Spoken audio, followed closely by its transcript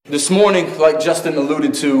This morning, like Justin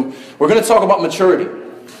alluded to, we're going to talk about maturity.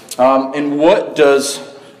 And what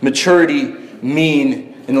does maturity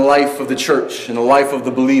mean in the life of the church, in the life of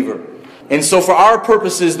the believer? And so for our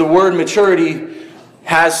purposes, the word maturity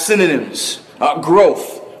has synonyms.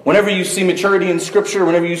 Growth. Whenever you see maturity in Scripture,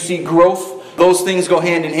 whenever you see growth, those things go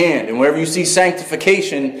hand in hand. And whenever you see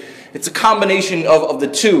sanctification, it's a combination of the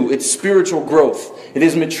two. It's spiritual growth. It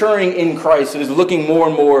is maturing in Christ. It is looking more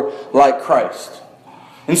and more like Christ.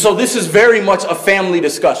 And so this is very much a family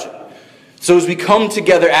discussion. So as we come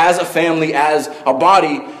together as a family, as a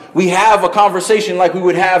body, we have a conversation like we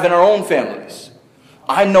would have in our own families.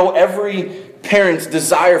 I know every parent's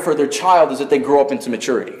desire for their child is that they grow up into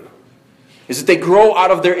maturity. Is that they grow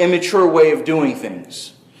out of their immature way of doing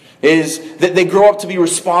things. Is that they grow up to be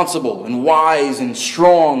responsible and wise and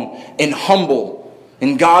strong and humble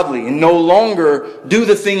and godly and no longer do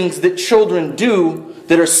the things that children do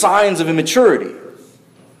that are signs of immaturity.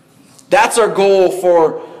 That's our goal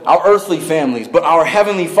for our earthly families, but our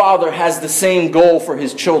Heavenly Father has the same goal for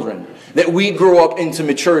His children, that we grow up into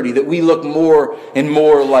maturity, that we look more and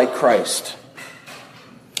more like Christ.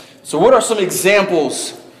 So what are some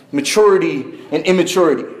examples of maturity and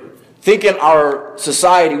immaturity? Think in our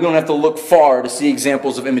society, we don't have to look far to see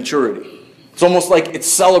examples of immaturity. It's almost like it's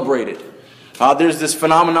celebrated. There's this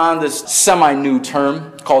phenomenon, this semi-new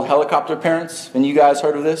term called helicopter parents. And you guys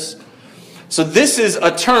heard of this? So this is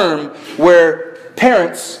a term where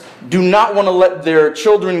parents do not want to let their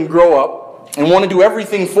children grow up and want to do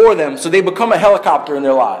everything for them, so they become a helicopter in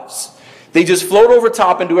their lives. They just float over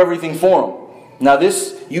top and do everything for them. Now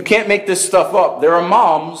this, you can't make this stuff up. There are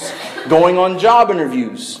moms going on job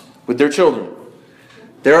interviews with their children.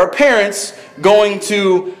 There are parents going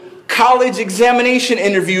to college examination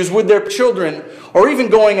interviews with their children, or even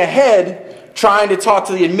going ahead trying to talk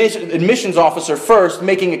to the admissions officer first,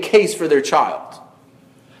 making a case for their child.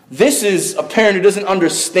 This is a parent who doesn't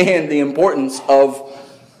understand the importance of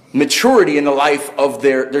maturity in the life of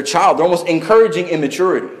their child. They're almost encouraging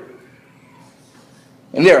immaturity.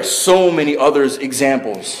 And there are so many other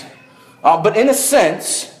examples. But in a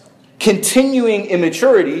sense, continuing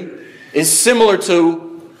immaturity is similar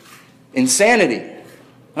to insanity.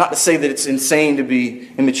 Not to say that it's insane to be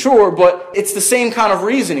immature, but it's the same kind of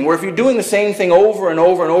reasoning, where if you're doing the same thing over and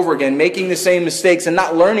over and over again, making the same mistakes and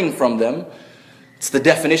not learning from them, it's the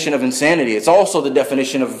definition of insanity. It's also the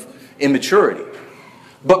definition of immaturity.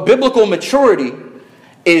 But biblical maturity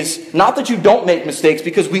is not that you don't make mistakes,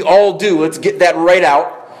 because we all do. Let's get that right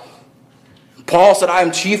out. Paul said, I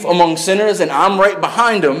am chief among sinners, and I'm right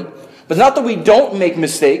behind him. But it's not that we don't make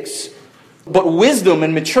mistakes, but wisdom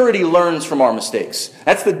and maturity learns from our mistakes.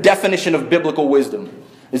 That's the definition of biblical wisdom,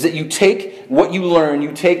 is that you take what you learn,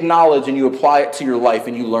 you take knowledge, and you apply it to your life,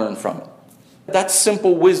 and you learn from it. That's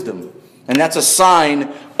simple wisdom, and that's a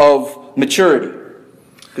sign of maturity.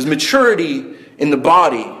 Because maturity in the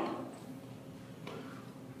body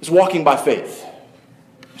is walking by faith.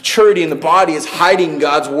 Maturity in the body is hiding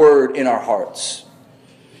God's word in our hearts.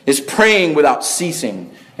 Is praying without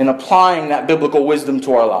ceasing and applying that biblical wisdom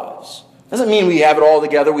to our lives. Doesn't mean we have it all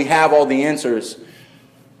together, we have all the answers.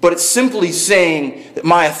 But it's simply saying that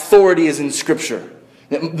my authority is in Scripture.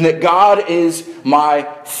 That God is my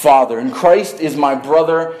Father and Christ is my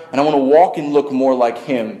brother, and I want to walk and look more like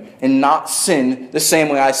Him and not sin the same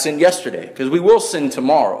way I sinned yesterday. Because we will sin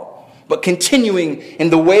tomorrow. But continuing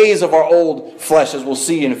in the ways of our old flesh, as we'll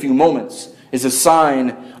see in a few moments, is a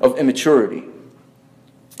sign of immaturity.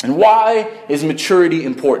 And why is maturity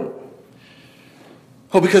important?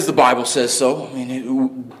 Well, because the Bible says so.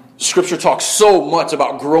 Scripture talks so much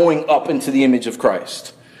about growing up into the image of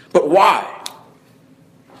Christ. But why?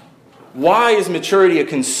 Why is maturity a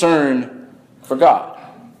concern for God?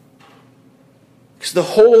 Because the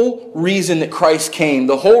whole reason that Christ came,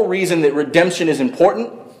 the whole reason that redemption is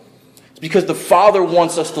important, is because the Father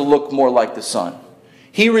wants us to look more like the Son.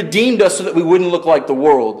 He redeemed us so that we wouldn't look like the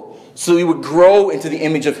world, so we would grow into the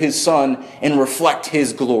image of His Son and reflect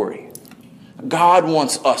His glory. God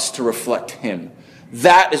wants us to reflect Him.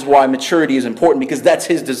 That is why maturity is important, because that's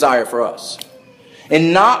His desire for us.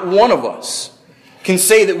 And not one of us can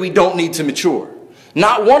say that we don't need to mature.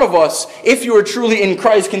 Not one of us, if you are truly in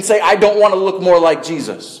Christ, can say, I don't want to look more like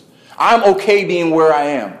Jesus. I'm okay being where I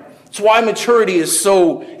am. That's why maturity is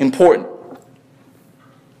so important.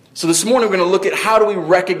 So this morning we're going to look at how do we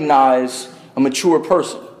recognize a mature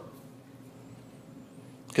person.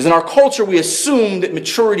 Because in our culture, we assume that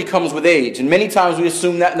maturity comes with age. And many times we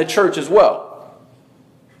assume that in the church as well.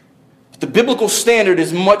 But the biblical standard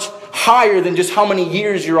is much higher than just how many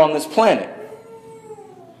years you're on this planet.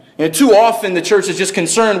 Too often the church is just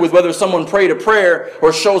concerned with whether someone prayed a prayer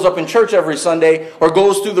or shows up in church every Sunday or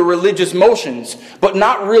goes through the religious motions, but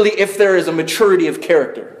not really if there is a maturity of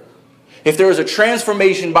character. If there is a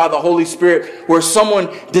transformation by the Holy Spirit where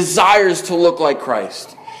someone desires to look like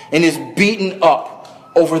Christ and is beaten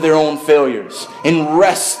up over their own failures and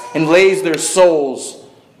rests and lays their souls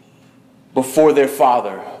before their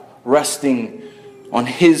Father, resting on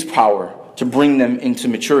His power to bring them into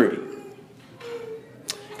maturity.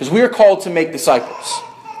 Because we are called to make disciples,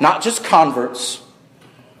 not just converts.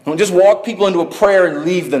 Don't just walk people into a prayer and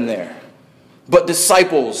leave them there. But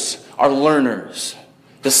disciples are learners.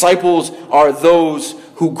 Disciples are those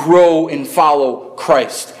who grow and follow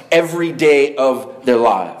Christ every day of their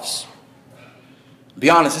lives. To be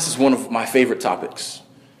honest, this is one of my favorite topics.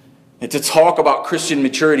 And to talk about Christian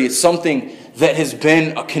maturity, it's something that has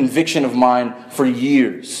been a conviction of mine for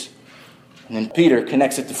years. And then Peter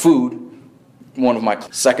connects it to food, one of my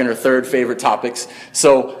second or third favorite topics.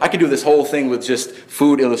 So I could do this whole thing with just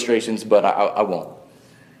food illustrations, but I won't.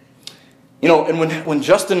 And when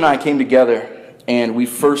Justin and I came together and we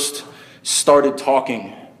first started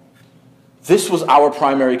talking, this was our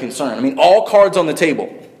primary concern. All cards on the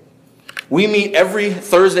table. We meet every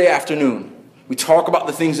Thursday afternoon. We talk about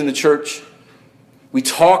the things in the church. We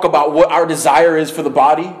talk about what our desire is for the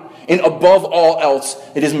body. And above all else,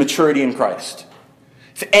 it is maturity in Christ.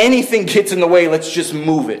 If anything gets in the way, let's just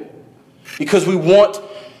move it. Because we want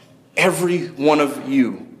every one of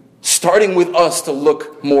you, starting with us, to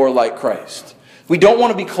look more like Christ. We don't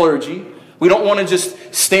want to be clergy. We don't want to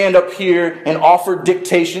just stand up here and offer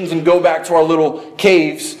dictations and go back to our little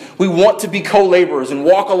caves. We want to be co-laborers and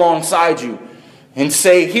walk alongside you and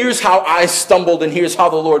say, here's how I stumbled and here's how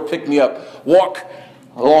the Lord picked me up. Walk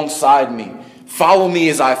alongside me. Follow me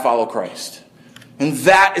as I follow Christ. And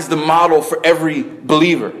that is the model for every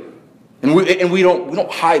believer. And we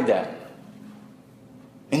don't hide that.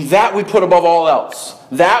 And that we put above all else.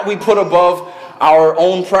 That we put above our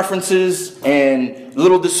own preferences and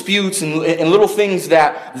little disputes and little things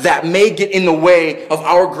that may get in the way of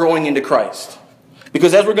our growing into Christ.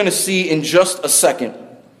 Because as we're going to see in just a second,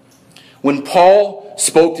 when Paul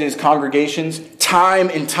spoke to his congregations, time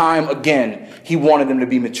and time again, he wanted them to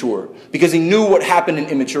be mature. Because he knew what happened in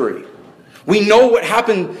immaturity. We know what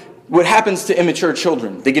happens to immature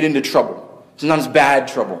children. They get into trouble. Sometimes bad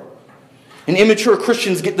trouble. And immature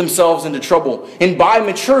Christians get themselves into trouble. And by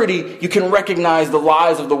maturity, you can recognize the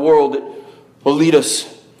lies of the world that will lead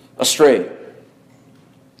us astray.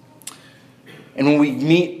 And when we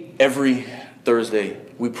meet every Thursday,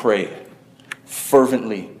 we pray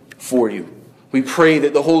fervently for you. We pray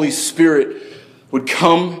that the Holy Spirit would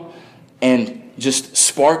come and just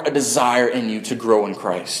spark a desire in you to grow in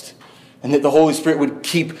Christ. And that the Holy Spirit would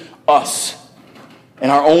keep us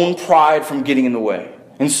and our own pride from getting in the way.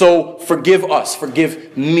 And so forgive us,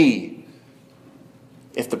 forgive me,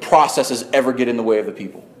 if the processes ever get in the way of the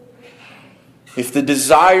people. If the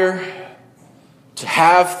desire to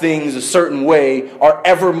have things a certain way are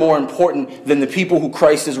ever more important than the people who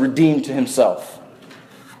Christ has redeemed to himself.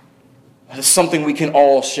 That is something we can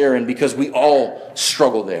all share in because we all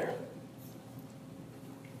struggle there.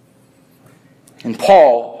 And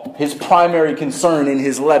Paul, his primary concern in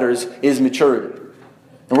his letters is maturity.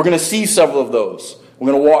 And we're going to see several of those.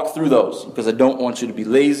 We're going to walk through those because I don't want you to be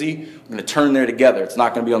lazy. We're going to turn there together. It's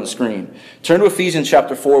not going to be on the screen. Turn to Ephesians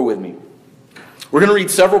chapter 4 with me. We're going to read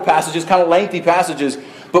several passages, kind of lengthy passages,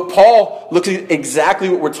 but Paul looks at exactly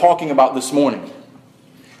what we're talking about this morning.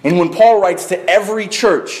 And when Paul writes to every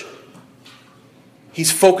church,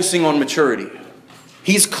 he's focusing on maturity.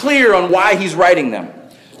 He's clear on why he's writing them.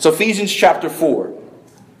 So Ephesians chapter 4. Do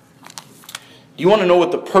you want to know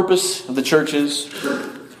what the purpose of the church is?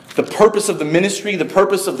 The purpose of the ministry, the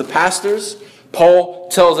purpose of the pastors? Paul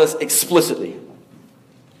tells us explicitly.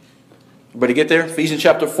 Everybody get there? Ephesians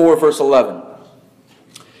chapter 4, verse 11.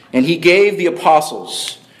 And he gave the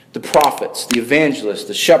apostles, the prophets, the evangelists,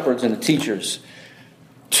 the shepherds, and the teachers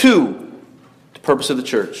to the purpose of the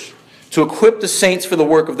church, to equip the saints for the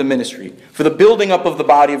work of the ministry, for the building up of the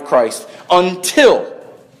body of Christ, until,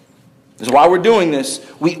 this is why we're doing this,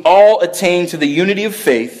 we all attain to the unity of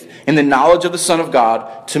faith and the knowledge of the Son of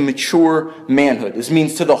God, to mature manhood. This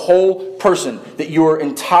means to the whole person, that your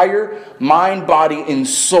entire mind, body, and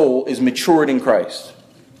soul is matured in Christ.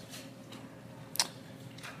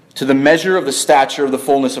 To the measure of the stature of the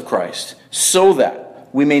fullness of Christ, so that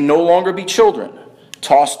we may no longer be children,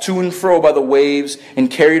 tossed to and fro by the waves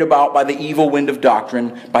and carried about by the evil wind of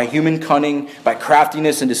doctrine, by human cunning, by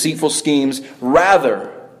craftiness and deceitful schemes.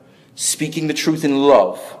 Rather, speaking the truth in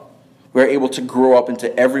love, we are able to grow up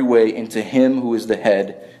into every way into him who is the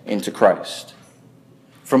head, into Christ,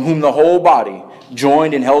 from whom the whole body,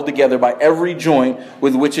 joined and held together by every joint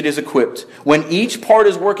with which it is equipped, when each part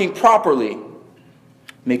is working properly,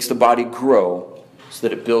 makes the body grow so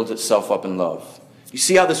that it builds itself up in love. You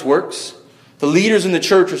see how this works? The leaders in the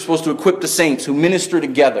church are supposed to equip the saints who minister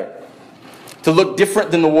together to look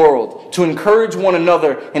different than the world, to encourage one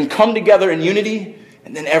another and come together in unity,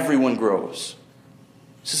 and then everyone grows.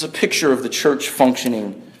 This is a picture of the church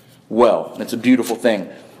functioning well, and it's a beautiful thing.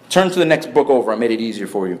 Turn to the next book over. I made it easier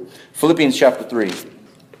for you. Philippians chapter 3,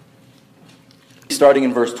 starting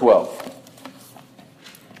in verse 12.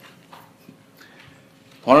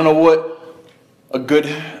 Want to know what a good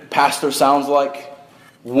pastor sounds like?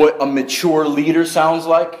 What a mature leader sounds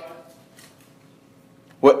like?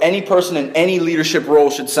 What any person in any leadership role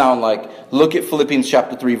should sound like? Look at Philippians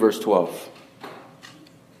chapter 3, verse 12.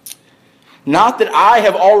 Not that I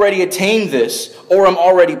have already attained this or am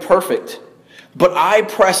already perfect, but I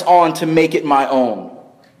press on to make it my own,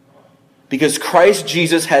 because Christ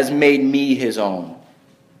Jesus has made me his own.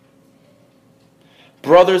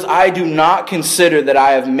 Brothers, I do not consider that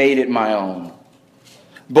I have made it my own.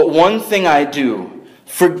 But one thing I do,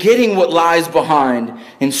 forgetting what lies behind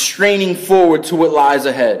and straining forward to what lies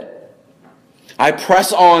ahead, I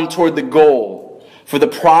press on toward the goal for the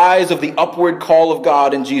prize of the upward call of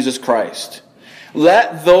God in Jesus Christ.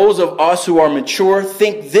 Let those of us who are mature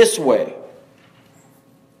think this way.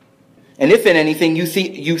 And if in anything you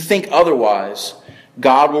think otherwise,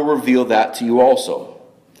 God will reveal that to you also.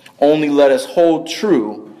 Only let us hold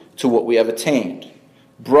true to what we have attained.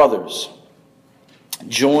 Brothers,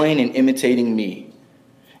 join in imitating me,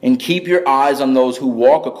 and keep your eyes on those who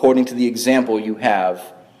walk according to the example you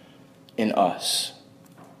have in us.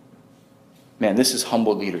 Man, this is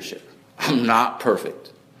humble leadership. I'm not perfect.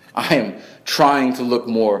 I am trying to look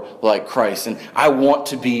more like Christ, and I want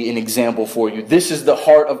to be an example for you. This is the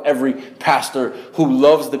heart of every pastor who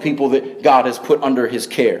loves the people that God has put under his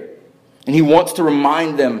care. And he wants to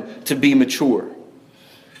remind them to be mature.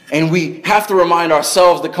 And we have to remind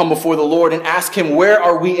ourselves to come before the Lord and ask him, where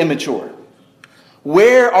are we immature?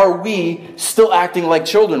 Where are we still acting like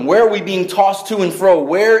children? Where are we being tossed to and fro?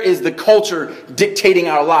 Where is the culture dictating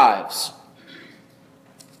our lives?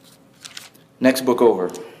 Next book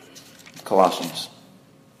over, Colossians.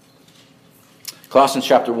 Colossians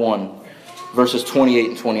chapter 1, verses 28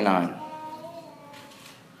 and 29.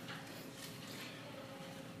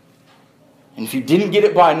 And if you didn't get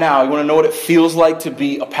it by now, you want to know what it feels like to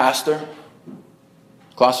be a pastor?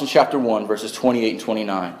 Colossians chapter 1, verses 28 and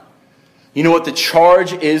 29. You know what the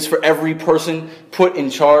charge is for every person put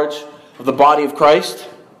in charge of the body of Christ?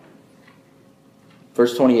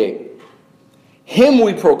 Verse 28. Him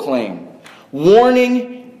we proclaim,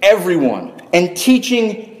 warning everyone and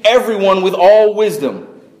teaching everyone with all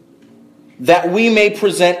wisdom, that we may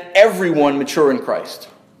present everyone mature in Christ.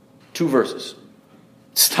 2 verses.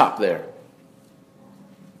 Stop there.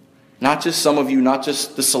 Not just some of you, not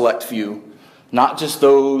just the select few, not just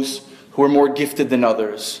those who are more gifted than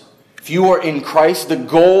others. If you are in Christ, the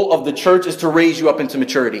goal of the church is to raise you up into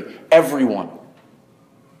maturity. Everyone.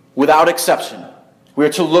 Without exception. We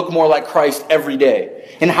are to look more like Christ every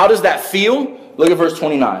day. And how does that feel? Look at verse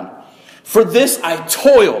 29. For this I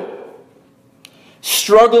toil,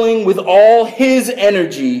 struggling with all his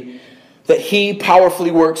energy that he powerfully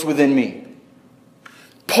works within me.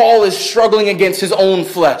 Paul is struggling against his own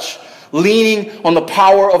flesh, leaning on the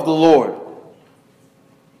power of the Lord,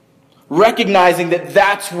 recognizing that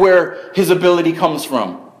that's where his ability comes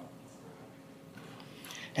from.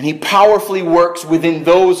 And he powerfully works within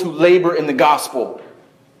those who labor in the gospel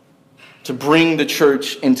to bring the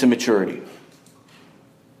church into maturity.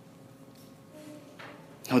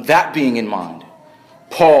 Now, with that being in mind,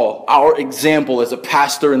 Paul, our example as a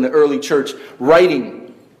pastor in the early church,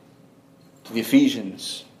 writing to the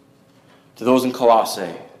Ephesians, to those in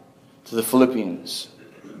Colossae, to the Philippians,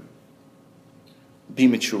 be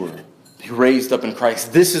mature, be raised up in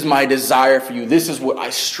Christ. This is my desire for you. This is what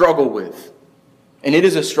I struggle with. And it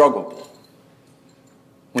is a struggle.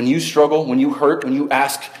 When you struggle, when you hurt, when you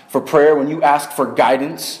ask for prayer, when you ask for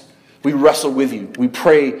guidance, we wrestle with you. We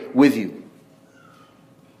pray with you.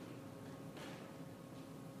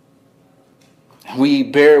 We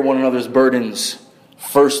bear one another's burdens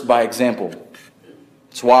first by example.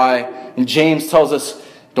 That's why James tells us,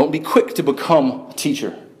 don't be quick to become a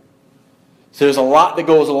teacher. So there's a lot that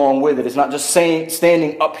goes along with it. It's not just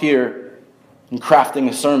standing up here and crafting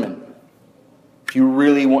a sermon. If you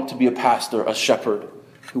really want to be a pastor, a shepherd,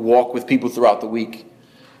 who walk with people throughout the week,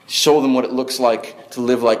 show them what it looks like to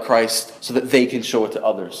live like Christ so that they can show it to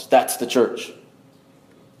others. That's the church.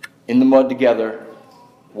 In the mud together,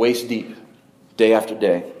 waist deep, day after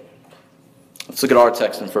day. Let's look at our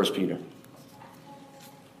text in 1 Peter. So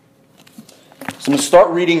I'm going to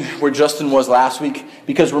start reading where Justin was last week,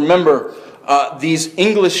 because remember, these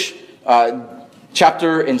English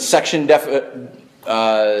chapter and section breaks,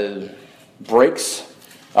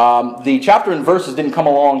 the chapter and verses didn't come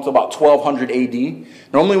along until about 1200 AD.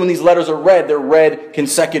 Normally when these letters are read, they're read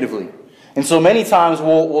consecutively. And so many times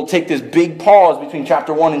we'll take this big pause between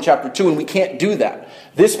chapter 1 and chapter 2, and we can't do that.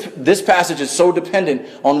 This passage is so dependent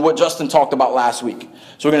on what Justin talked about last week.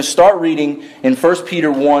 So we're going to start reading in 1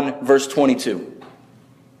 Peter 1, verse 22.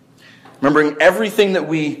 Remembering everything that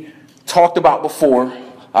we talked about before,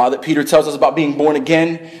 that Peter tells us about being born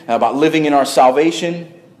again, about living in our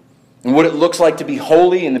salvation, and what it looks like to be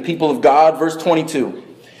holy in the people of God. Verse 22.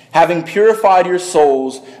 Having purified your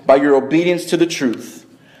souls by your obedience to the truth,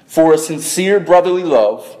 for a sincere brotherly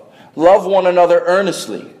love, love one another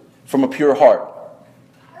earnestly from a pure heart,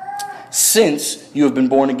 since you have been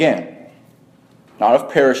born again, not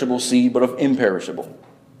of perishable seed, but of imperishable,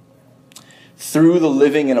 through the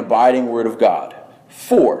living and abiding word of God.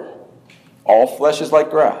 For all flesh is like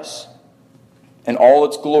grass, and all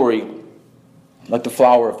its glory like the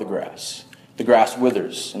flower of the grass. The grass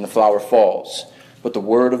withers, and the flower falls, but the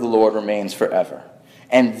word of the Lord remains forever.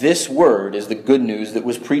 And this word is the good news that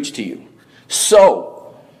was preached to you.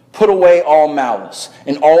 So, put away all malice,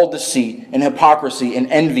 and all deceit, and hypocrisy,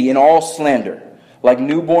 and envy, and all slander. Like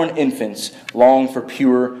newborn infants, long for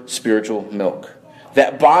pure spiritual milk,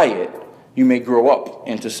 that by it you may grow up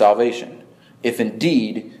into salvation, if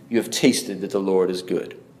indeed you have tasted that the Lord is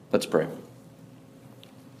good. Let's pray.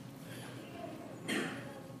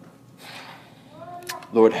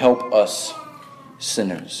 Lord, help us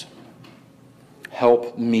sinners.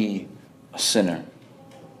 Help me, a sinner,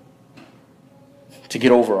 to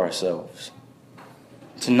get over ourselves,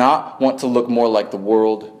 to not want to look more like the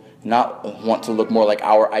world, not want to look more like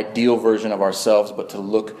our ideal version of ourselves, but to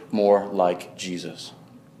look more like Jesus.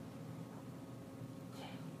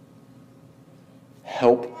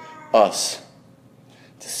 Help us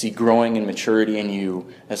to see growing in maturity in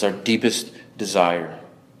you as our deepest desire.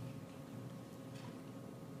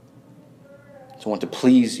 To want to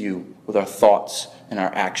please you with our thoughts and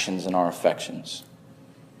our actions and our affections.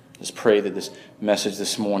 Just pray that this message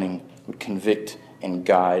this morning would convict and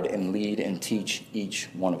guide and lead and teach each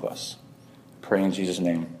one of us. Pray in Jesus'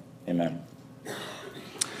 name. Amen.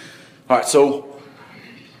 All right, so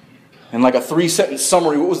in like a 3-sentence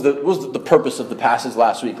summary, what was the purpose of the passage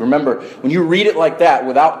last week? Remember, when you read it like that,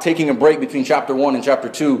 without taking a break between chapter 1 and chapter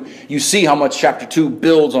 2, you see how much chapter 2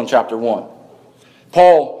 builds on chapter 1.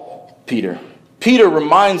 Peter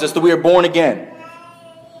reminds us that we are born again.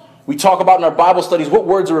 We talk about in our Bible studies what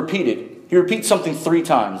words are repeated. He repeats something 3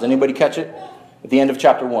 times. Anybody catch it? At the end of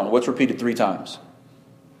chapter 1, what's repeated 3 times?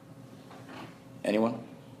 Anyone?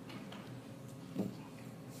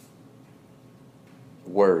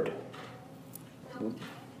 Word.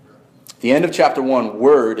 The end of chapter 1,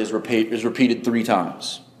 word is repeated 3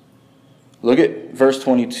 times. Look at verse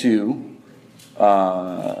 22.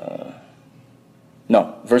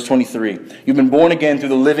 Verse 23. You've been born again through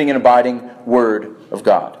the living and abiding word of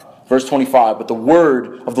God. Verse 25. But the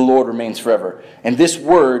word of the Lord remains forever. And this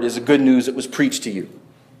word is the good news that was preached to you.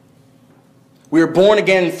 We are born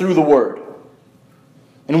again through the word.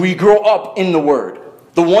 And we grow up in the word.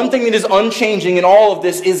 The one thing that is unchanging in all of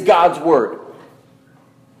this is God's word.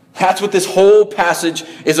 That's what this whole passage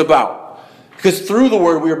is about. Because through the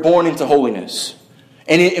word we are born into holiness.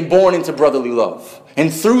 And born into brotherly love.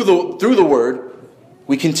 And through the word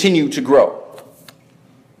we continue to grow.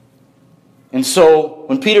 And so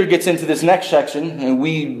when Peter gets into this next section, and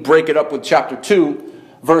we break it up with chapter 2,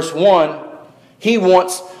 verse 1, he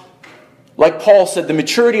wants, like Paul said, the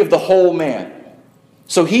maturity of the whole man.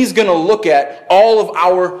 So he's going to look at all of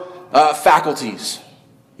our faculties.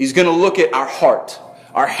 He's going to look at our heart,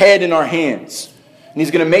 our head, and our hands. And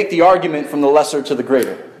he's going to make the argument from the lesser to the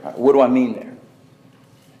greater. What do I mean there?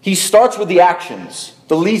 He starts with the actions,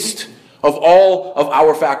 the least of all of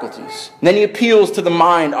our faculties. And then he appeals to the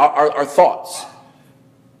mind, our thoughts.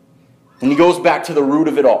 And he goes back to the root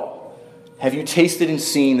of it all. Have you tasted and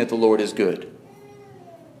seen that the Lord is good?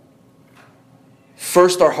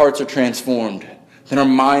 First, our hearts are transformed. Then our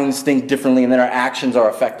minds think differently, and then our actions are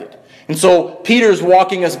affected. And so Peter's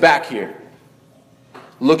walking us back here.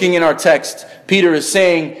 Looking in our text, Peter is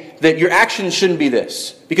saying that your actions shouldn't be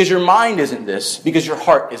this, because your mind isn't this, because your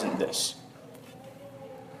heart isn't this.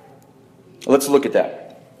 Let's look at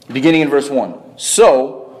that. Beginning in verse 1.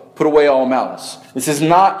 So, put away all malice. This is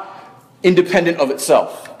not independent of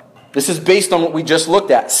itself. This is based on what we just looked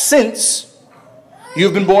at. Since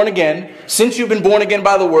you've been born again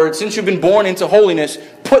by the word, since you've been born into holiness,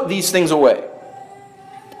 put these things away.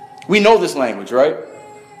 We know this language, right?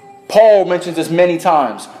 Paul mentions this many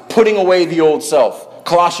times. Putting away the old self.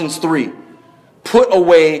 Colossians 3. Put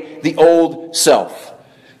away the old self.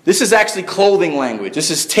 This is actually clothing language. This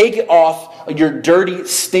is take off your dirty,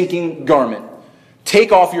 stinking garment.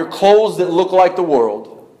 Take off your clothes that look like the world.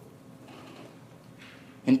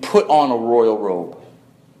 And put on a royal robe.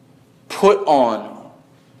 Put on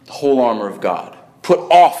the whole armor of God. Put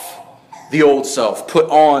off the old self. Put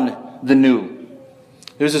on the new.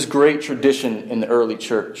 There's this great tradition in the early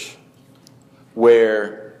church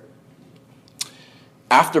where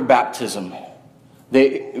after baptism,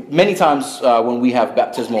 many times when we have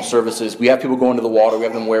baptismal services, we have people go into the water, we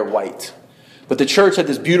have them wear white. But the church had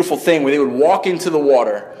this beautiful thing where they would walk into the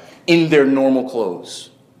water in their normal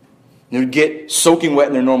clothes. They would get soaking wet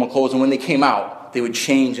in their normal clothes, and when they came out, they would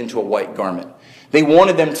change into a white garment. They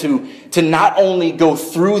wanted them to not only go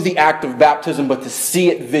through the act of baptism, but to see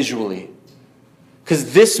it visually.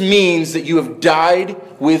 Because this means that you have died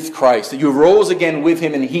with Christ, that you rose again with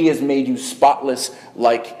Him, and He has made you spotless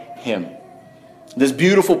like Him. This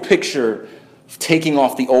beautiful picture of taking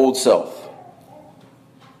off the old self.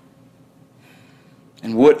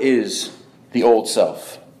 And what is the old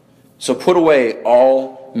self? So put away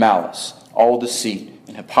all malice, all deceit,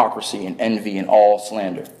 and hypocrisy, and envy, and all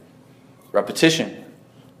slander. Repetition.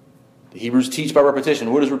 The Hebrews teach by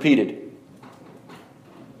repetition. What is repeated?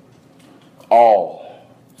 All.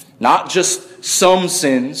 Not just some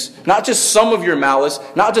sins, not just some of your malice,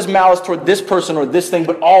 not just malice toward this person or this thing,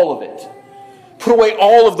 but all of it. Put away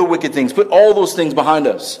all of the wicked things. Put all those things behind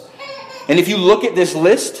us. And if you look at this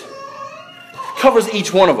list, it covers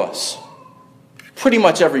each one of us. Pretty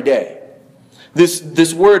much every day.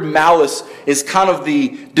 This word malice is kind of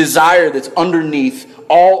the desire that's underneath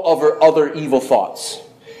all of our other evil thoughts.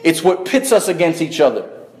 It's what pits us against each other.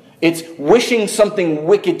 It's wishing something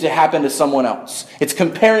wicked to happen to someone else. It's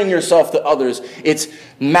comparing yourself to others. It's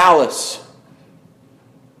malice.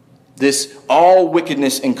 This all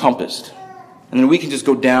wickedness encompassed. And then we can just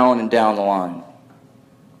go down and down the line.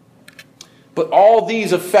 But all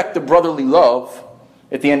these affect the brotherly love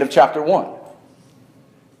at the end of chapter 1.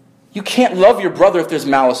 You can't love your brother if there's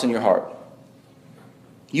malice in your heart.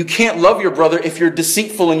 You can't love your brother if you're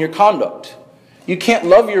deceitful in your conduct. You can't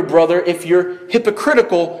love your brother if you're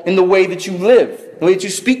hypocritical in the way that you live, the way that you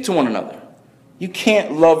speak to one another. You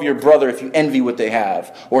can't love your brother if you envy what they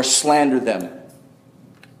have or slander them.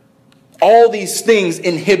 All these things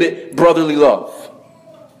inhibit brotherly love.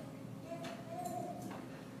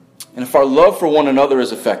 And if our love for one another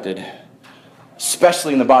is affected,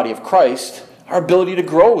 especially in the body of Christ, our ability to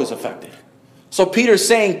grow is affected. So Peter's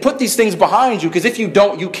saying, put these things behind you, because if you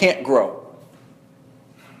don't, you can't grow.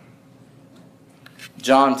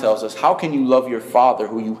 John tells us, how can you love your father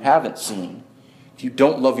who you haven't seen if you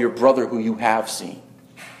don't love your brother who you have seen?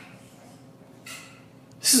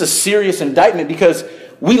 This is a serious indictment because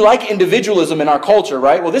we like individualism in our culture,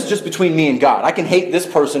 right? Well, this is just between me and God. I can hate this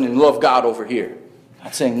person and love God over here.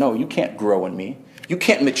 I'm saying, no, you can't grow in me. You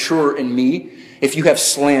can't mature in me if you have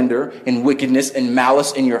slander and wickedness and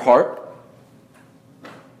malice in your heart.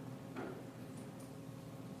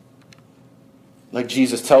 Like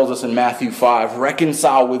Jesus tells us in Matthew 5,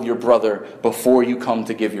 reconcile with your brother before you come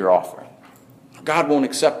to give your offering. God won't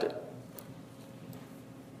accept it.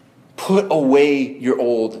 Put away your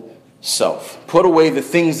old self. Put away the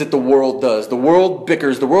things that the world does. The world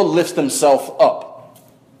bickers. The world lifts themselves up.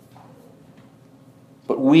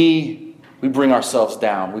 But we bring ourselves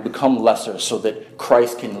down. We become lesser so that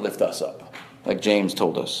Christ can lift us up, like James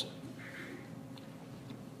told us.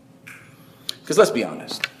 Because let's be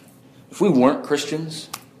honest. If we weren't Christians,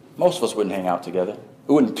 most of us wouldn't hang out together.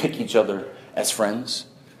 We wouldn't pick each other as friends.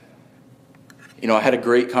 You know, I had a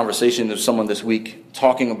great conversation with someone this week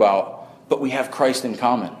talking about, but we have Christ in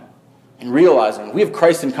common. And realizing we have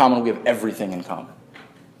Christ in common, we have everything in common.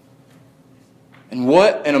 And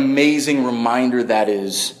what an amazing reminder that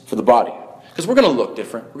is for the body. Because we're going to look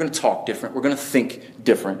different. We're going to talk different. We're going to think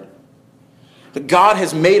different. But God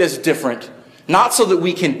has made us different, not so that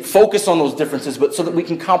we can focus on those differences, but so that we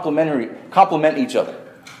can complement each other.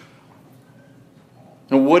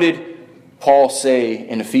 And what did Paul say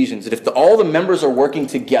in Ephesians? That if all the members are working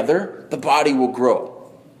together, the body will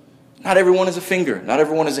grow. Not everyone is a finger. Not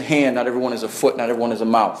everyone is a hand. Not everyone is a foot. Not everyone is a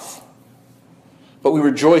mouth. But we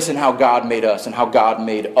rejoice in how God made us and how God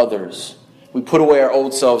made others. We put away our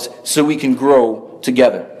old selves so we can grow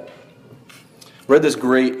together. Read this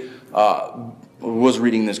great, was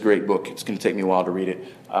reading this great book. It's going to take me a while to read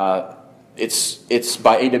it. It's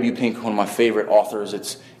by A.W. Pink, one of my favorite authors.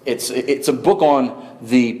 It's a book on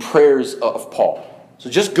the prayers of Paul. So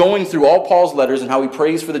just going through all Paul's letters and how he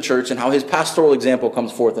prays for the church and how his pastoral example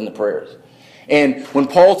comes forth in the prayers. And when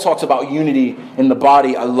Paul talks about unity in the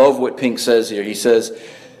body, I love what Pink says here. He says,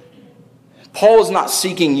 Paul is not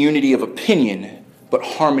seeking unity of opinion, but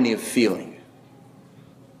harmony of feeling.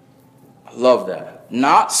 I love that.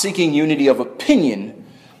 Not seeking unity of opinion,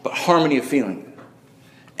 but harmony of feeling.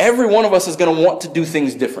 Every one of us is going to want to do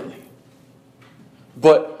things differently.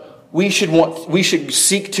 But we should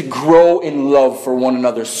seek to grow in love for one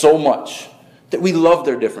another so much that we love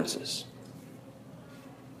their differences.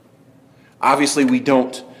 Obviously, we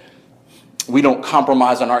don't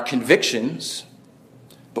compromise on our convictions,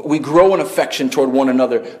 but we grow in affection toward one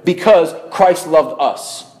another because Christ loved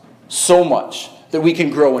us so much that we can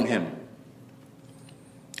grow in Him.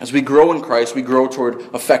 As we grow in Christ, we grow toward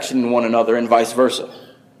affection in one another and vice versa.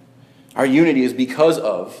 Our unity is because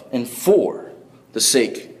of and for the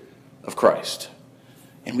sake of Christ.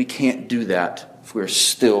 And we can't do that if we're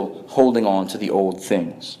still holding on to the old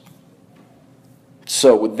things.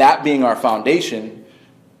 So with that being our foundation,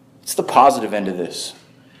 it's the positive end of this.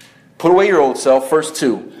 Put away your old self, verse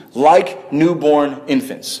 2, like newborn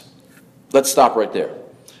infants. Let's stop right there.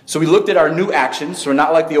 So we looked at our new actions, so we're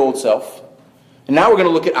not like the old self. And now we're going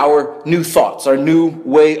to look at our new thoughts, our new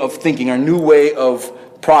way of thinking, our new way of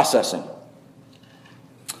processing.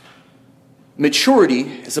 Maturity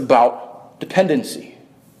is about dependency.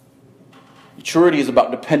 Maturity is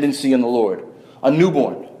about dependency in the Lord. A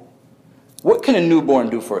newborn. What can a newborn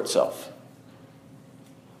do for itself?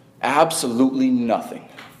 Absolutely nothing.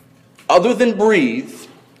 Other than breathe,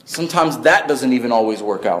 sometimes that doesn't even always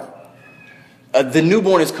work out. The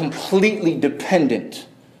newborn is completely dependent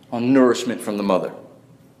on nourishment from the mother.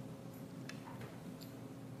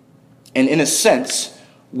 And in a sense,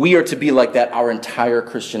 we are to be like that our entire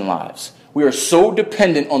Christian lives. We are so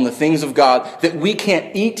dependent on the things of God that we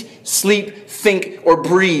can't eat, sleep, think, or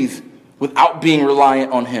breathe without being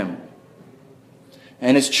reliant on Him.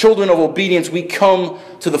 And as children of obedience, we come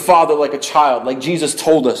to the Father like a child, like Jesus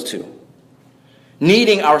told us to,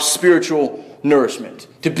 needing our spiritual nourishment,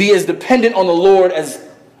 to be as dependent on the Lord as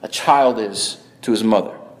a child is to his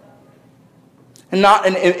mother. And not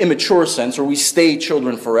in an immature sense where we stay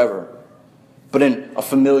children forever, but in a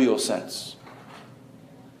familial sense,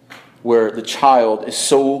 where the child is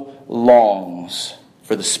so longs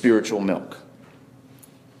for the spiritual milk.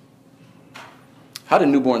 How do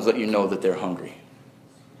newborns let you know that they're hungry?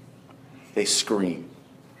 They scream.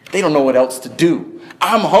 They don't know what else to do.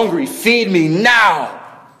 I'm hungry. Feed me now.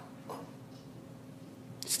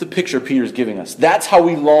 It's the picture Peter's giving us. That's how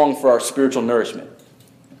we long for our spiritual nourishment.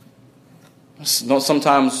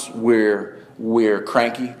 Sometimes we're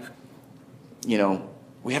cranky. We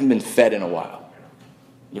haven't been fed in a while.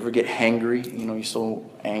 You ever get hangry? You're so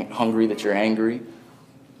hungry that you're angry.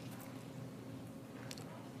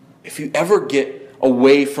 If you ever get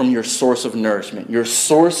away from your source of nourishment, your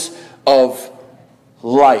source of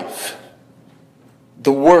life,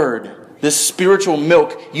 the Word, this spiritual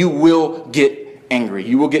milk, you will get angry.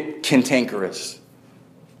 You will get cantankerous.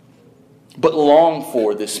 But long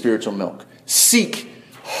for this spiritual milk. Seek,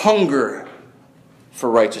 hunger for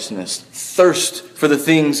righteousness. Thirst for the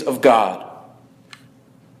things of God.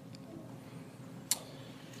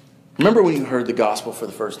 Remember when you heard the gospel for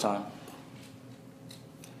the first time?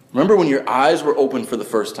 Remember when your eyes were opened for the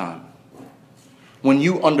first time? When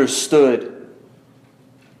you understood,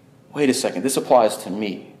 wait a second, this applies to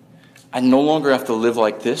me. I no longer have to live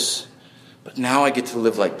like this, but now I get to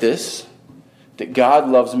live like this. That God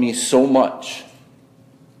loves me so much,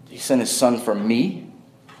 He sent His Son for me,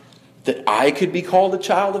 that I could be called a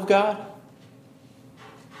child of God.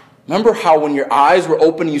 Remember how when your eyes were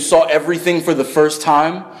open, you saw everything for the first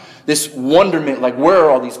time? This wonderment, like where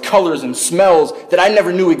are all these colors and smells that I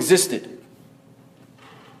never knew existed?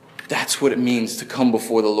 That's what it means to come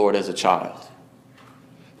before the Lord as a child.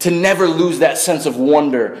 To never lose that sense of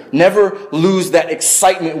wonder. Never lose that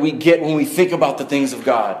excitement we get when we think about the things of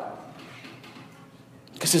God.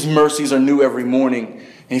 Because His mercies are new every morning.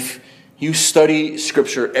 And if you study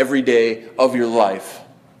Scripture every day of your life,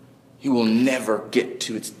 you will never get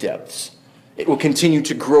to its depths. It will continue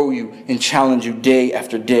to grow you and challenge you day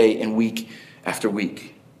after day and week after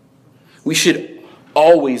week. We should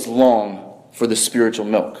always long for the spiritual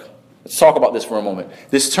milk. Let's talk about this for a moment.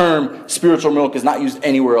 This term, spiritual milk, is not used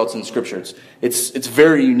anywhere else in Scripture. It's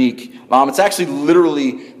very unique. It's actually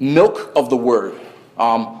literally milk of the Word.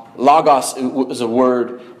 Logos is a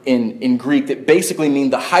word in Greek that basically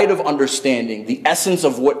means the height of understanding, the essence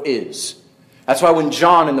of what is. That's why when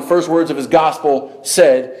John, in the first words of his gospel,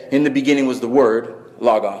 said, in the beginning was the Word,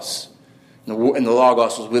 Logos. And the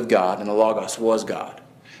Logos was with God, and the Logos was God.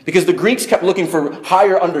 Because the Greeks kept looking for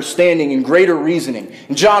higher understanding and greater reasoning.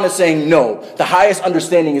 And John is saying, no, the highest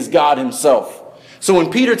understanding is God himself. So when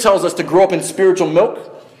Peter tells us to grow up in spiritual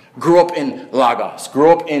milk, grow up in Logos,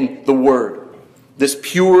 grow up in the Word. This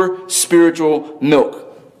pure spiritual milk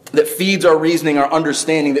that feeds our reasoning, our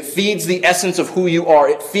understanding, that feeds the essence of who you are.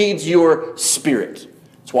 It feeds your spirit.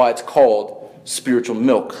 That's why it's called spiritual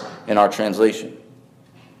milk in our translation.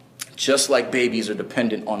 Just like babies are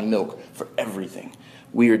dependent on milk for everything,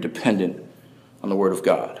 we are dependent on the Word of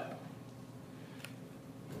God.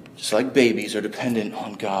 Just like babies are dependent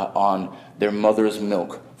on God, on their mother's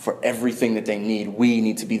milk for everything that they need, we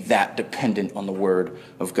need to be that dependent on the Word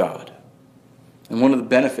of God. And one of the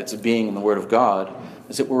benefits of being in the Word of God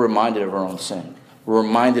is that we're reminded of our own sin. We're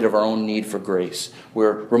reminded of our own need for grace.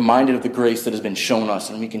 We're reminded of the grace that has been shown us,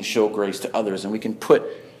 and we can show grace to others, and we can put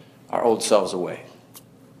our old selves away.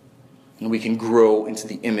 And we can grow into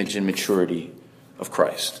the image and maturity of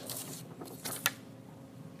Christ.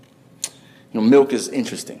 Milk is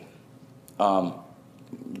interesting.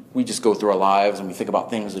 We just go through our lives and we think about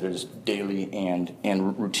things that are just daily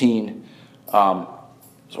and routine. I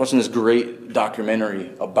was watching this great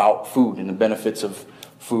documentary about food and the benefits of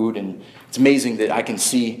food, and it's amazing that I can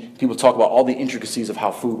see people talk about all the intricacies of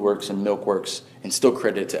how food works and milk works and still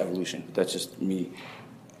credit it to evolution. That's just me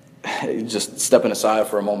just stepping aside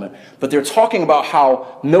for a moment. But they're talking about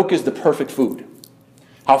how milk is the perfect food.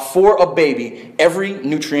 How for a baby, every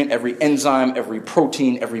nutrient, every enzyme, every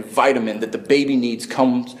protein, every vitamin that the baby needs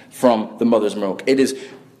comes from the mother's milk. It is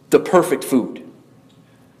the perfect food.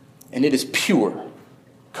 And it is pure,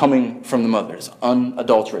 coming from the mother. It's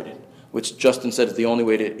unadulterated, which Justin said is the only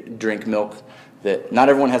way to drink milk. That not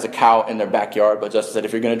everyone has a cow in their backyard, but Justin said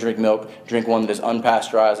if you're going to drink milk, drink one that is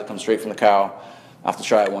unpasteurized, that comes straight from the cow. I'll have to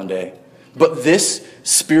try it one day. But this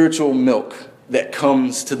spiritual milk that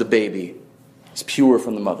comes to the baby is pure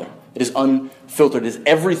from the mother. It is unfiltered. It is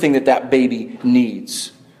everything that that baby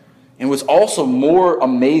needs. And what's also more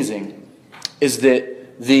amazing is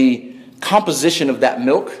that the composition of that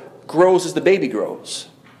milk grows as the baby grows.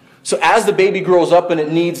 So as the baby grows up and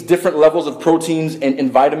it needs different levels of proteins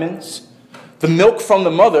and vitamins, the milk from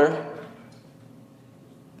the mother,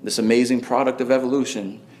 this amazing product of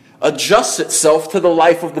evolution, adjusts itself to the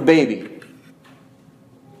life of the baby.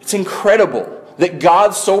 It's incredible that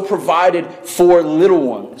God so provided for little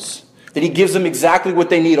ones, that he gives them exactly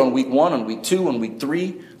what they need on week 1, on week 2, on week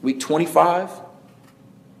 3, week 25.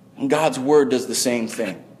 And God's Word does the same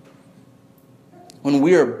thing. When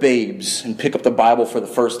we are babes and pick up the Bible for the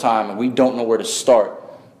first time and we don't know where to start,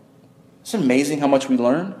 it's amazing how much we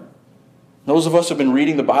learn. Those of us who have been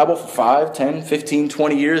reading the Bible for 5, 10, 15,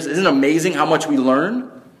 20 years, isn't it amazing how much we learn?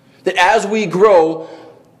 That as we grow,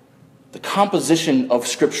 the composition of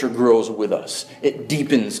Scripture grows with us. It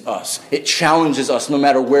deepens us. It challenges us no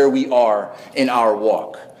matter where we are in our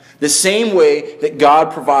walk. The same way that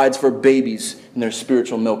God provides for babies in their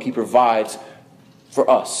spiritual milk, he provides for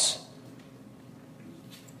us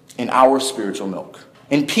in our spiritual milk.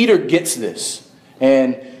 And Peter gets this.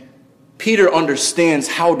 And Peter understands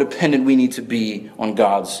how dependent we need to be on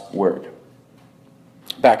God's Word.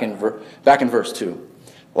 Back in verse 2.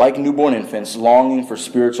 Like newborn infants, longing for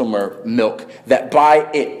spiritual milk, that by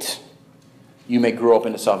it you may grow up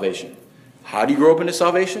into salvation. How do you grow up into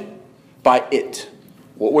salvation? By it.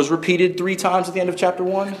 What was repeated 3 times at the end of chapter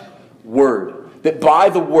 1? Word. That by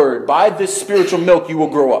the Word, by this spiritual milk, you will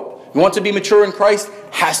grow up. You want to be mature in Christ?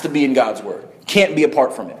 Has to be in God's Word. Can't be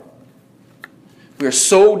apart from it. We are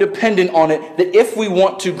so dependent on it that if we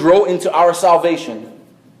want to grow into our salvation,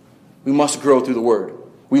 we must grow through the Word.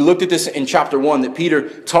 We looked at this in chapter 1, that Peter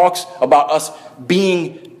talks about us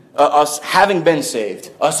having been saved,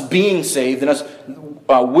 us being saved, and us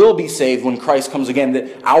will be saved when Christ comes again.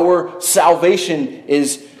 That our salvation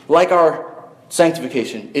is like our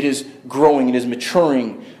sanctification. It is growing, it is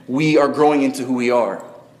maturing. We are growing into who we are.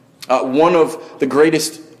 One of the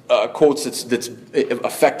greatest quotes that's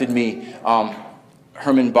affected me,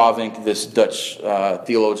 Herman Bavinck, this Dutch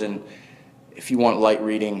theologian. If you want light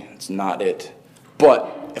reading, it's not it.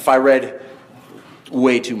 But if I read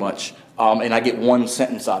way too much and I get one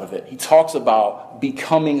sentence out of it, he talks about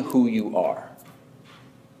becoming who you are.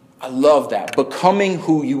 I love that. Becoming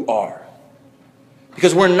who you are.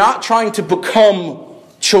 Because we're not trying to become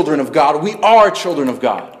children of God. We are children of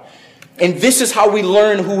God. And this is how we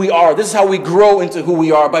learn who we are. This is how we grow into who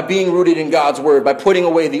we are, by being rooted in God's Word, by putting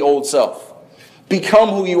away the old self. Become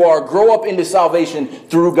who you are. Grow up into salvation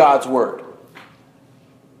through God's Word.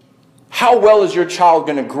 How well is your child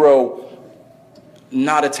going to grow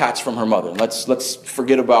not attached from her mother? Let's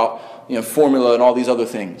forget about formula and all these other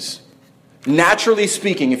things. Naturally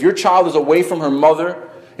speaking, if your child is away from her mother,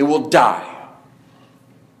 it will die.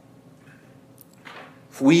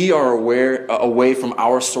 If we are away from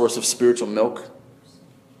our source of spiritual milk,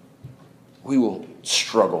 we will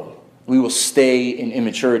struggle. We will stay in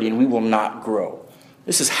immaturity and we will not grow.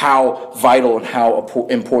 This is how vital and how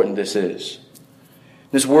important this is.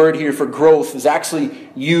 This word here for growth is actually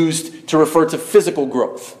used to refer to physical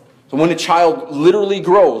growth. So when a child literally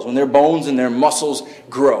grows, when their bones and their muscles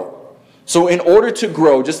grow. So in order to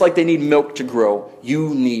grow, just like they need milk to grow,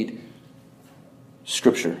 you need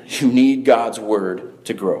Scripture. You need God's Word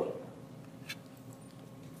to grow.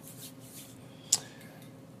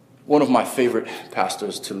 One of my favorite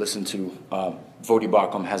pastors to listen to, Voddie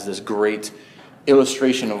Baucham, has this great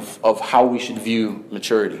illustration of how we should view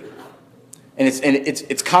maturity. And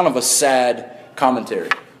it's kind of a sad commentary.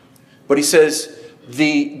 But he says,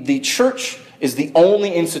 the church is the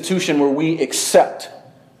only institution where we accept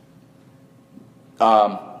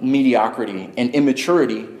mediocrity and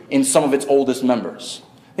immaturity in some of its oldest members.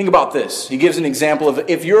 Think about this. He gives an example of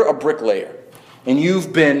if you're a bricklayer and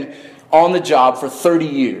you've been on the job for 30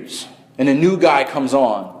 years and a new guy comes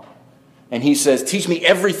on and he says, teach me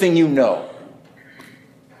everything you know.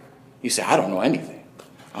 You say, I don't know anything.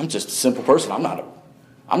 I'm just a simple person. I'm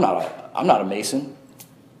not a mason.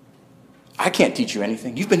 I can't teach you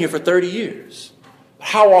anything. You've been here for 30 years.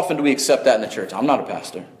 How often do we accept that in the church? I'm not a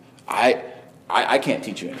pastor. I can't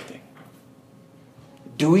teach you anything.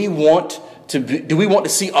 Do we want to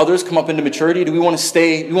see others come up into maturity? We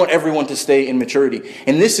want everyone to stay in maturity.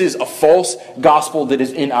 And this is a false gospel that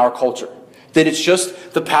is in our culture. That it's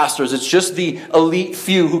just the pastors, it's just the elite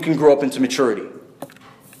few who can grow up into maturity.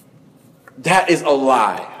 That is a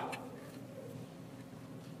lie.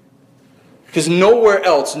 Because nowhere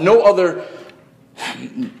else, no other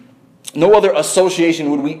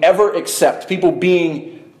association would we ever accept people being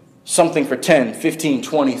something for 10, 15,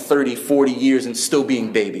 20, 30, 40 years and still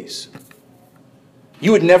being babies.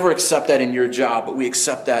 You would never accept that in your job, but we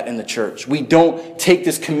accept that in the church. We don't take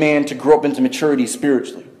this command to grow up into maturity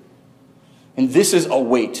spiritually. And this is a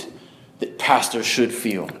weight that pastors should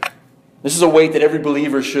feel. This is a weight that every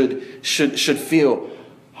believer should feel.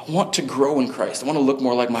 I want to grow in Christ. I want to look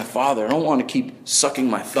more like my Father. I don't want to keep sucking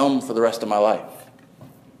my thumb for the rest of my life.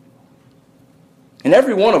 And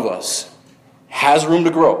every one of us has room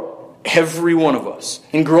to grow. Every one of us.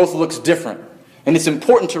 And growth looks different. And it's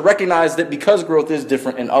important to recognize that because growth is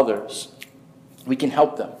different in others, we can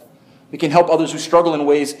help them. We can help others who struggle in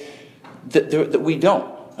ways that we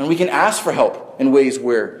don't. And we can ask for help in ways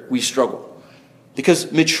where we struggle.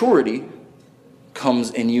 Because maturity comes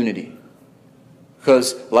in unity.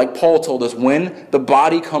 Because, like Paul told us, when the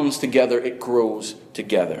body comes together, it grows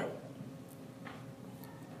together.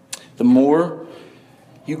 The more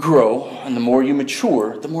you grow and the more you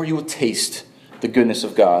mature, the more you will taste the goodness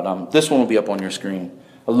of God. This one will be up on your screen.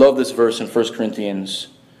 I love this verse in 1 Corinthians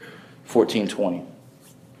 14:20.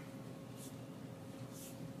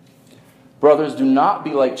 Brothers, do not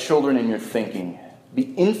be like children in your thinking.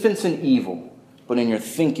 Be infants in evil, but in your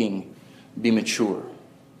thinking be mature.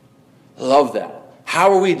 Love that.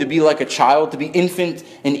 How are we to be like a child? To be infant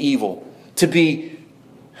in evil. To be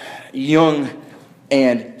young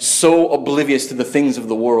and so oblivious to the things of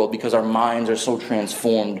the world because our minds are so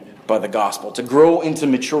transformed by the gospel. To grow into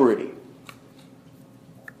maturity.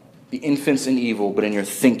 Be infants in evil, but in your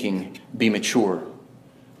thinking be mature.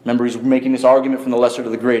 Remember, he's making this argument from the lesser to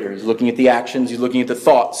the greater. He's looking at the actions, he's looking at the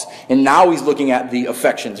thoughts, and now he's looking at the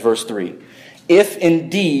affections, verse 3. Back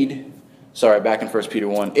in 1 Peter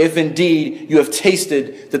 1. If indeed you have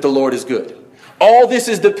tasted that the Lord is good. All this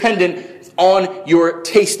is dependent on your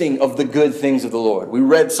tasting of the good things of the Lord. We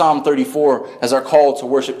read Psalm 34 as our call to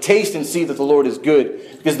worship. Taste and see that the Lord is good,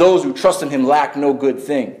 because those who trust in him lack no good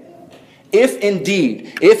thing. If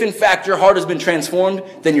in fact your heart has been transformed,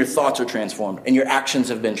 then your thoughts are transformed and your actions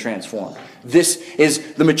have been transformed. This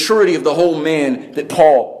is the maturity of the whole man that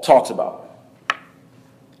Paul talks about.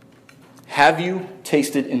 Have you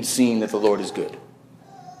tasted and seen that the Lord is good?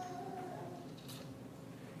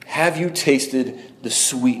 Have you tasted the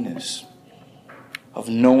sweetness of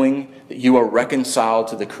knowing that you are reconciled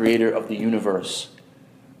to the Creator of the universe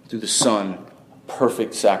through the Son,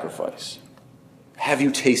 perfect sacrifice? Have you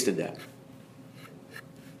tasted that?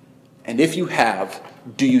 And if you have,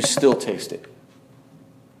 do you still taste it?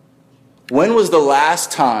 When was the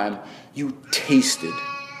last time you tasted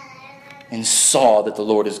and saw that the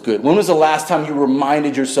Lord is good? When was the last time you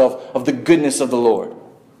reminded yourself of the goodness of the Lord?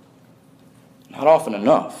 Not often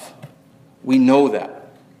enough. We know that.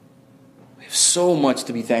 We have so much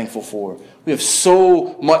to be thankful for. We have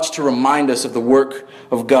so much to remind us of the work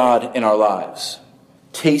of God in our lives.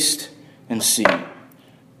 Taste and see.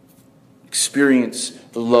 experience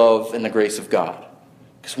the love and the grace of God.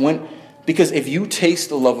 Because if you taste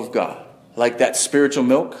the love of God, like that spiritual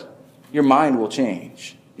milk, your mind will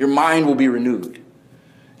change. Your mind will be renewed.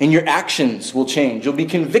 And your actions will change. You'll be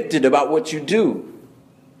convicted about what you do.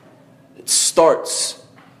 It starts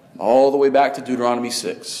all the way back to Deuteronomy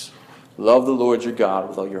 6. Love the Lord your God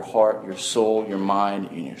with all your heart, your soul, your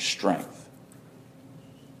mind, and your strength.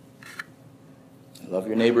 Love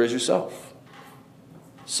your neighbor as yourself.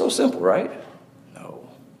 So simple, right? No.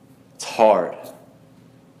 It's hard.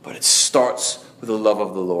 But it starts with the love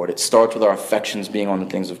of the Lord. It starts with our affections being on the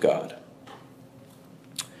things of God.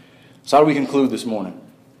 So how do we conclude this morning?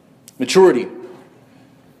 Maturity.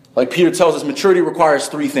 Like Peter tells us, maturity requires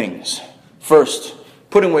three things. First,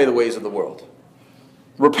 putting away the ways of the world.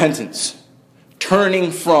 Repentance. Turning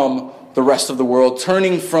from the rest of the world.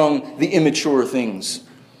 Turning from the immature things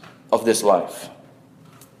of this life.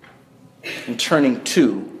 And turning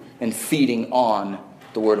to and feeding on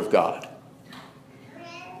the Word of God.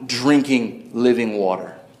 Drinking living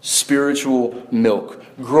water. Spiritual milk.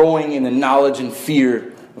 Growing in the knowledge and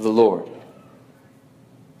fear of the Lord.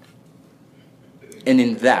 And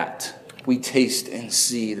in that, we taste and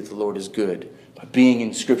see that the Lord is good. By being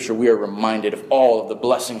in Scripture, we are reminded of all of the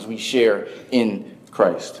blessings we share in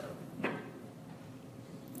Christ.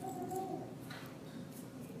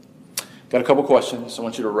 Got a couple questions. I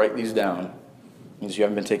want you to write these down. If you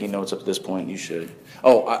haven't been taking notes up to this point, you should.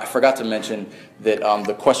 Oh, I forgot to mention that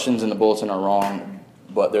the questions in the bulletin are wrong,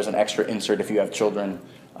 but there's an extra insert if you have children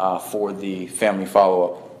for the family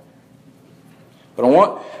follow-up. But I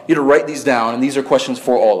want you to write these down, and these are questions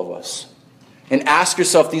for all of us. And ask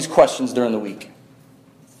yourself these questions during the week.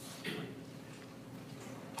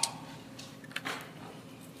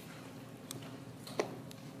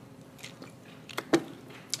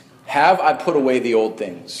 Have I put away the old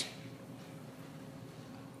things?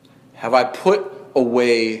 Have I put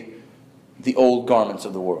away the old garments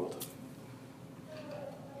of the world?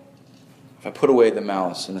 Have I put away the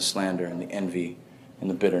malice and the slander and the envy and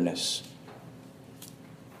the bitterness?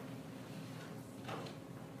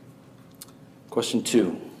 Question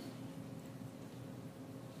 2.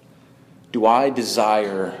 Do I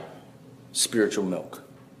desire spiritual milk?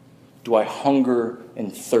 Do I hunger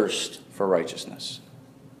and thirst for righteousness?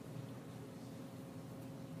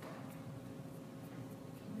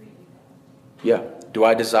 Yeah. Do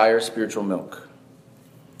I desire spiritual milk?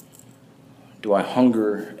 Do I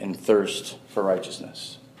hunger and thirst for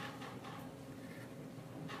righteousness?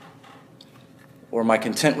 Or am I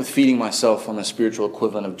content with feeding myself on the spiritual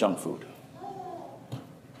equivalent of junk food?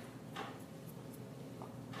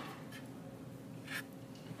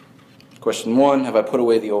 Question 1, have I put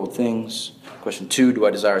away the old things? Question 2, do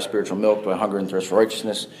I desire spiritual milk? Do I hunger and thirst for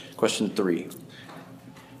righteousness? Question 3,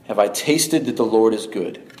 have I tasted that the Lord is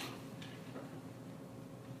good?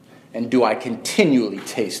 And do I continually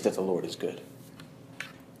taste that the Lord is good?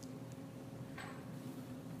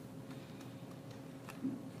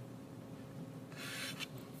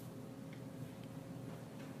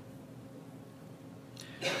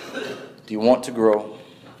 Do you want to grow?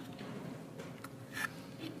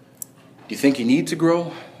 Do you think you need to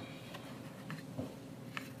grow?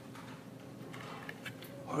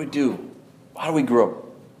 What do we do? How do we grow?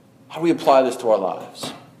 How do we apply this to our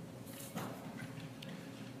lives?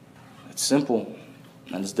 It's simple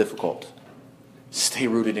and it's difficult. Stay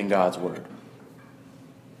rooted in God's Word.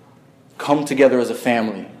 Come together as a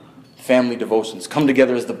family. Family devotions. Come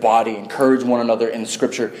together as the body. Encourage one another in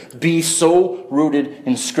Scripture. Be so rooted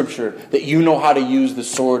in Scripture that you know how to use the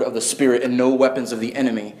sword of the Spirit and no weapons of the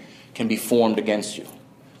enemy can be formed against you.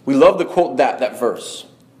 We love to quote that verse.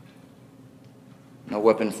 No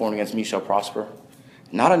weapon formed against me shall prosper.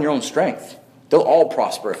 Not on your own strength. They'll all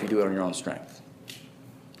prosper if you do it on your own strength.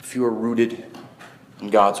 If you are rooted in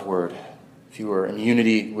God's Word, if you are in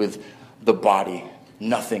unity with the body,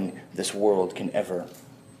 nothing this world can ever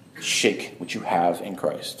shake what you have in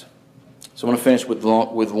Christ. So I want to finish with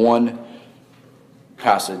one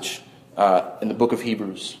passage in the book of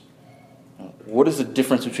Hebrews. What is the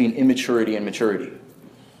difference between immaturity and maturity?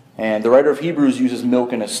 And the writer of Hebrews uses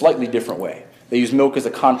milk in a slightly different way. They use milk as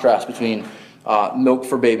a contrast between milk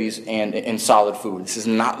for babies and solid food. This is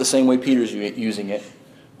not the same way Peter's using it,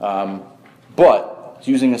 but he's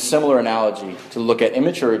using a similar analogy to look at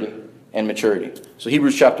immaturity and maturity. So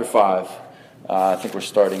Hebrews chapter 5, I think we're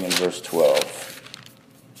starting in verse 12.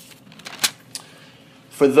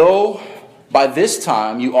 For though by this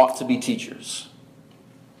time you ought to be teachers,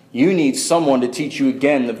 you need someone to teach you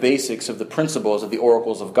again the basics of the principles of the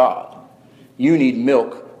oracles of God. You need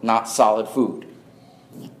milk, not solid food.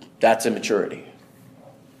 That's immaturity.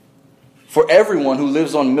 For everyone who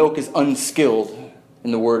lives on milk is unskilled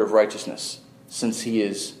in the word of righteousness, since he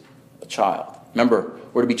is a child. Remember,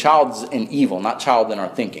 we're to be childs in evil, not child in our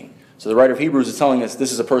thinking. So the writer of Hebrews is telling us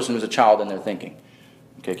this is a person who's a child in their thinking.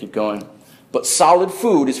 Okay, keep going. But solid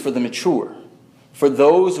food is for the mature, for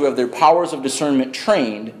those who have their powers of discernment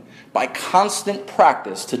trained by constant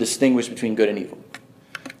practice to distinguish between good and evil.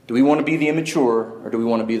 Do we want to be the immature, or do we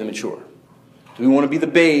want to be the mature? Do we want to be the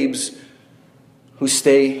babes who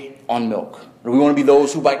stay on milk? Or do we want to be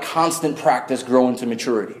those who by constant practice grow into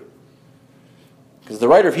maturity? Because the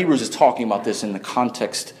writer of Hebrews is talking about this in the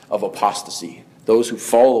context of apostasy. Those who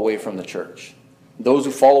fall away from the church. Those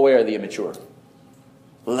who fall away are the immature.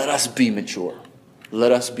 Let us be mature.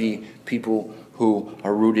 Let us be people who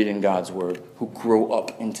are rooted in God's word, who grow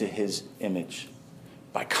up into his image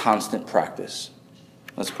by constant practice.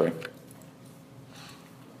 Let's pray.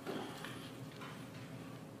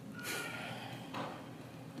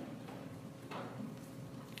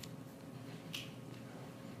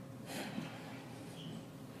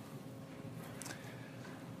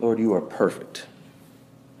 Lord, you are perfect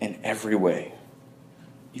in every way.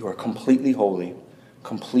 You are completely holy,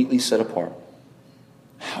 completely set apart.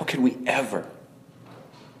 How can we ever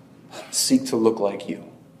seek to look like you?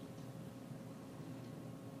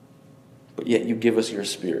 But yet you give us your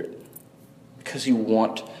Spirit because you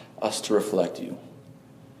want us to reflect you.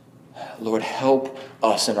 Lord, help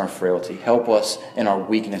us in our frailty. Help us in our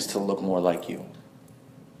weakness to look more like you.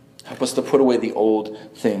 Help us to put away the old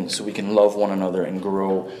things so we can love one another and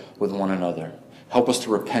grow with one another. Help us to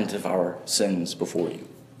repent of our sins before you.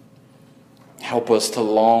 Help us to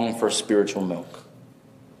long for spiritual milk.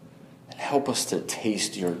 And help us to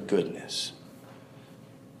taste your goodness.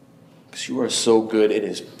 Because you are so good, it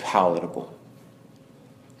is palatable.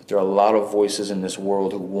 But there are a lot of voices in this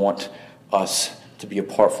world who want us to be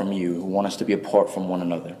apart from you, who want us to be apart from one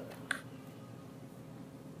another.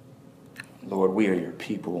 Lord, we are your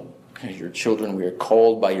people. We are your children. We are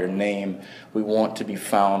called by your name. We want to be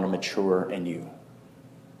found mature in you.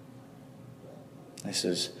 This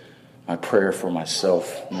is my prayer for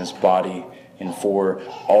myself in this body and for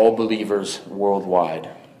all believers worldwide,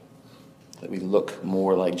 that we look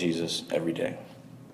more like Jesus every day.